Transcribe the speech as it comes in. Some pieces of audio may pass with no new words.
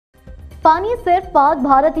पानी सिर्फ पाक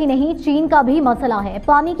भारत ही नहीं, चीन का भी मसला है।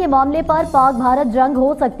 पानी के मामले पर पाक भारत जंग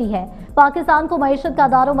हो सकती है। पाकिस्तान को मईशत का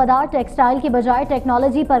दारोमदार टेक्सटाइल की बजाय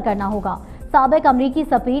टेक्नोलॉजी पर करना होगा। साबिक अमरीकी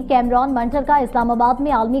सफीर कैमरॉन मंटर का इस्लामाबाद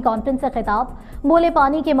में आलमी कॉन्फ्रेंस से खिताब, बोले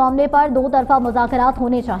पानी के मामले पर दो तरफा मुज़ाकरात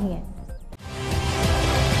होने चाहिए।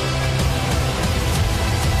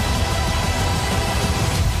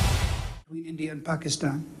 Between India and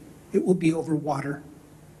Pakistan, it will be over water.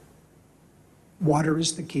 Water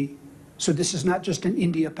is the key. So this is not just an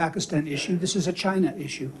India-Pakistan issue, this is a China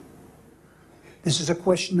issue. This is a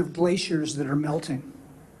question of glaciers that are melting.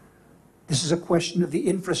 This is a question of the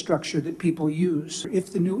infrastructure that people use.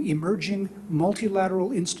 If the new emerging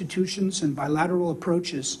multilateral institutions and bilateral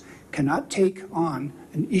approaches cannot take on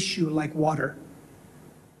an issue like water,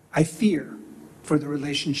 I fear for the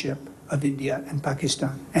relationship of India and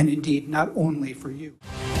Pakistan, and indeed not only for you.